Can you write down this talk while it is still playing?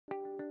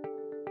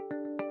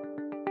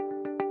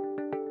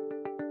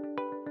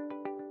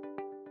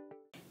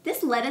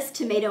This lettuce,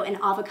 tomato, and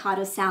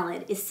avocado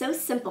salad is so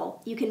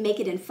simple you can make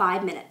it in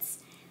 5 minutes,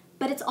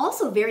 but it's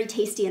also very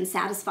tasty and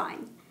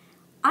satisfying.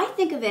 I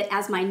think of it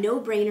as my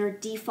no-brainer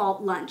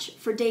default lunch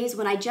for days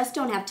when I just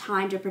don't have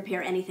time to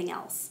prepare anything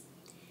else.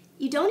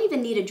 You don't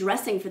even need a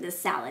dressing for this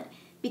salad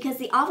because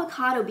the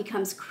avocado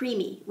becomes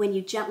creamy when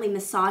you gently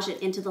massage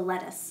it into the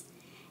lettuce.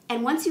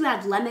 And once you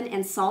add lemon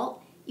and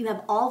salt, you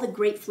have all the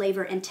great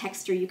flavor and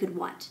texture you could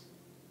want.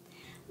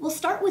 We'll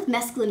start with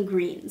mesclun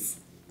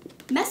greens.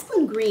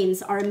 Mesclun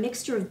greens are a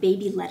mixture of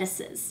baby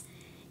lettuces.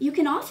 You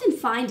can often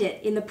find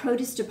it in the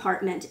produce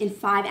department in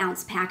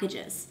 5-ounce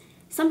packages.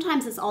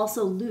 Sometimes it's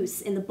also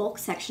loose in the bulk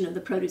section of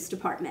the produce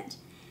department.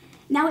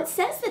 Now it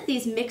says that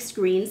these mixed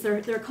greens,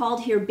 they're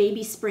called here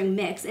baby spring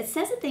mix, it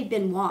says that they've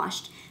been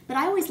washed, but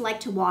I always like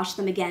to wash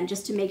them again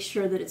just to make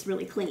sure that it's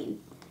really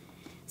clean.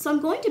 So I'm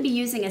going to be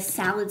using a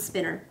salad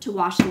spinner to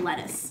wash the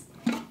lettuce.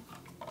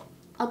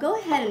 I'll go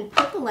ahead and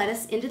put the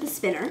lettuce into the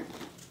spinner.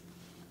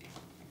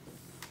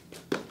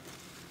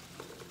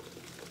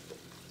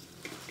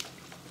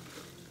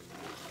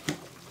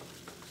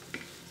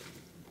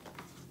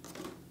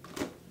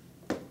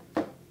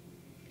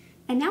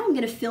 And now I'm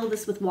going to fill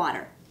this with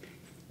water.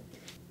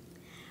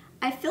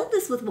 I filled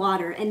this with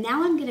water and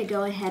now I'm going to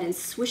go ahead and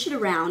swish it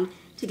around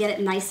to get it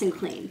nice and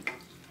clean.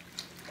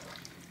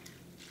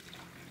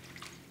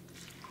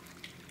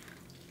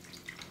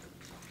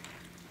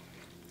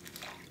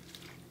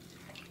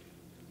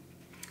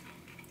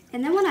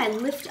 And then when I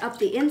lift up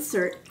the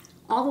insert,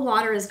 all the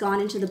water has gone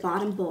into the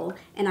bottom bowl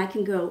and I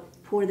can go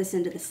pour this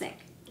into the sink.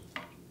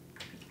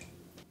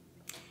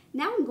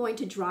 Now I'm going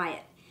to dry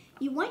it.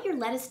 You want your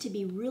lettuce to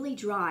be really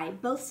dry,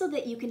 both so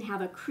that you can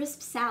have a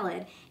crisp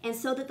salad and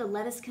so that the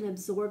lettuce can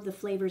absorb the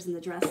flavors in the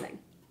dressing.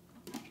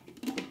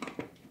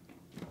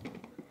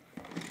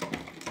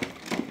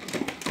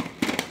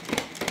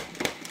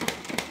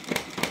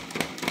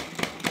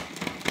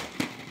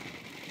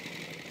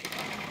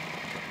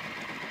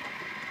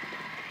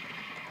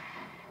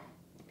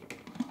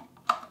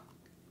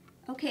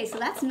 Okay, so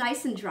that's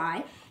nice and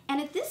dry. And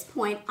at this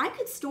point, I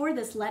could store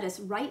this lettuce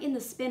right in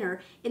the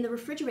spinner in the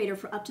refrigerator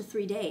for up to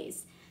 3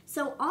 days.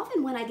 So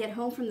often when I get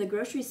home from the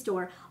grocery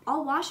store,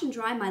 I'll wash and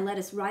dry my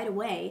lettuce right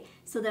away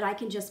so that I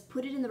can just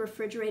put it in the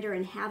refrigerator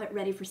and have it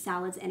ready for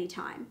salads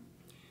anytime.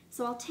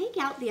 So I'll take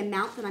out the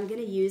amount that I'm going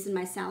to use in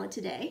my salad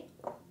today.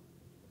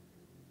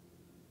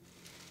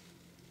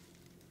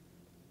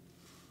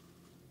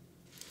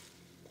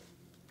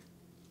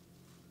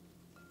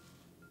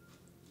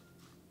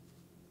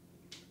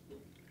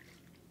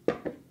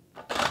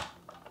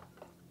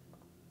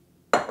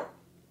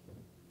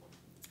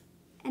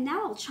 And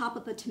now I'll chop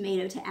up a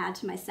tomato to add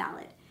to my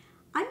salad.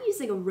 I'm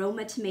using a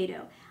Roma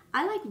tomato.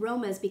 I like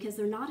Romas because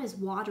they're not as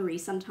watery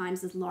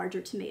sometimes as larger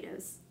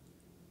tomatoes.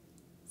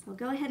 So I'll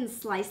go ahead and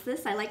slice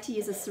this. I like to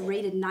use a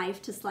serrated knife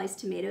to slice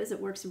tomatoes. It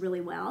works really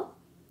well.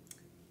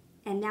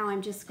 And now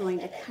I'm just going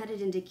to cut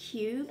it into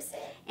cubes.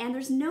 And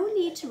there's no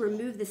need to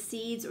remove the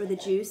seeds or the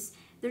juice.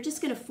 They're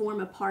just going to form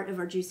a part of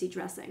our juicy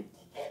dressing.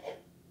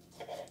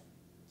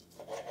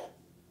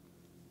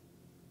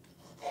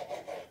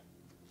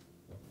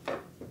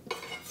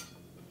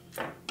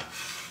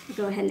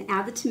 Go ahead and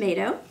add the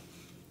tomato.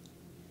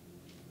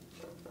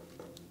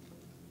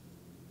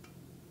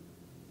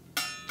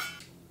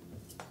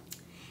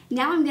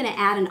 Now I'm going to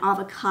add an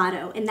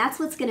avocado, and that's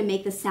what's going to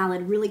make the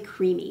salad really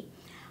creamy.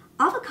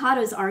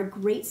 Avocados are a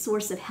great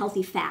source of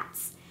healthy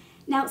fats.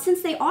 Now,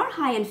 since they are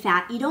high in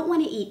fat, you don't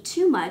want to eat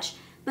too much,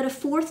 but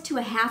 1/4 to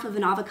 1/2 of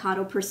an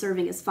avocado per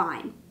serving is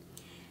fine.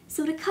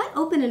 So to cut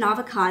open an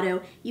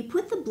avocado, you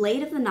put the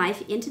blade of the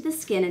knife into the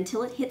skin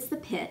until it hits the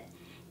pit,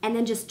 and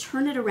then just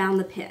turn it around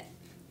the pit.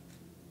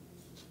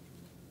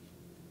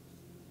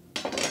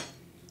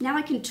 Now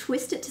I can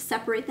twist it to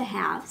separate the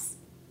halves.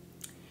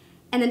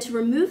 And then to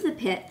remove the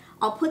pit,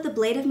 I'll put the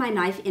blade of my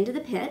knife into the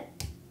pit,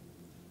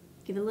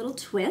 give it a little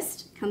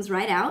twist, comes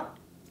right out.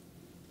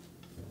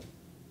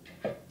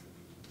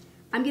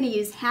 I'm going to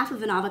use 1/2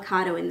 of an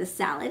avocado in this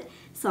salad,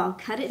 so I'll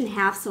cut it in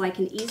half so I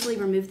can easily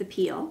remove the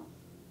peel.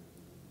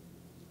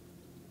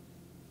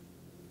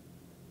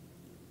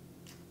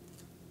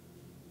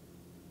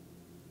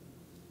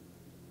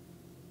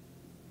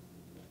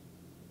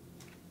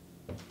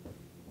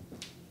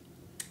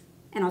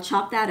 And I'll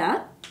chop that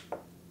up.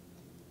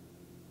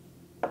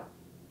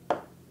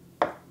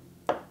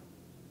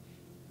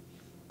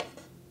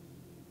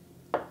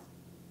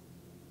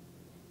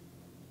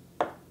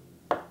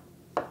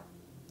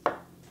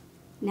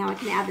 Now I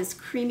can add this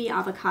creamy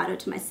avocado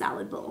to my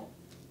salad bowl.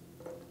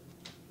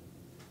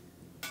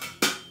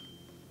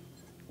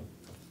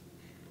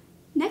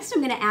 Next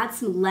I'm going to add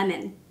some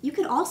lemon. You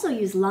could also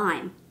use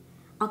lime.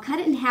 I'll cut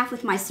it in half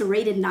with my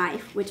serrated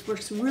knife, which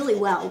works really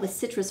well with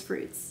citrus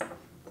fruits.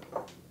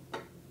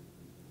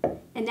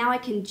 And now I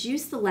can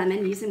juice the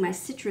lemon using my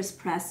citrus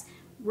press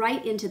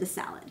right into the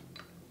salad.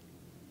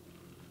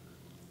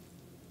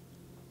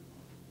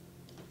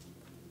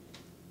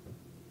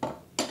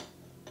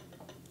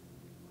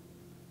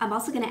 I'm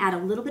also going to add a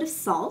little bit of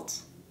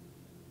salt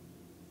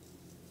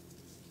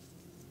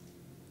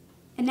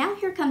And now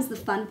here comes the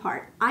fun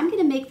part. I'm going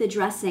to make the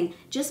dressing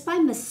just by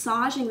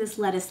massaging this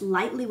lettuce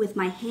lightly with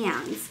my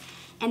hands,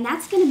 and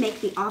that's going to make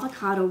the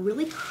avocado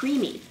really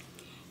creamy.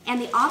 And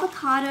the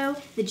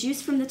avocado, the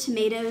juice from the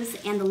tomatoes,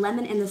 and the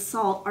lemon and the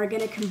salt are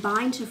going to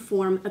combine to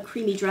form a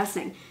creamy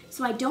dressing.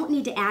 So I don't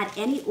need to add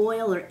any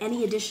oil or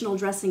any additional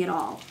dressing at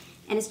all.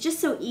 And it's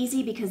just so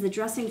easy because the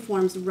dressing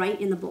forms right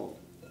in the bowl.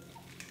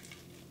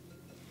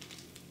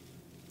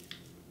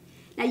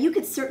 Now you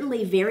could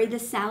certainly vary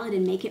this salad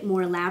and make it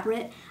more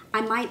elaborate. I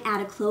might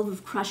add a clove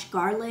of crushed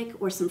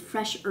garlic or some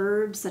fresh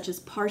herbs such as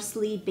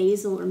parsley,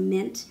 basil, or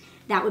mint.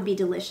 That would be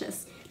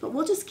delicious. But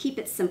we'll just keep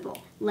it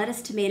simple.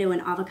 Lettuce, tomato,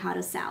 and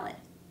avocado salad.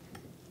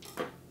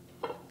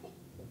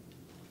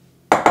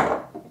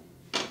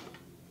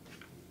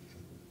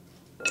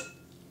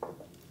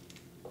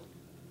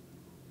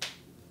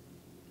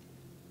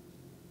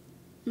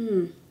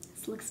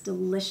 This looks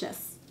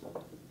delicious.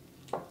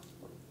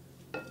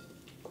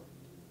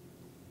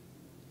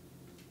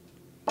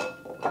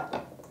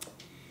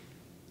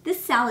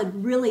 This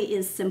salad really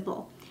is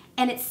simple.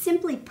 And it's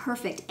simply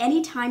perfect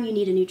anytime you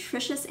need a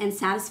nutritious and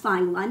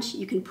satisfying lunch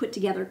you can put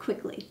together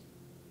quickly.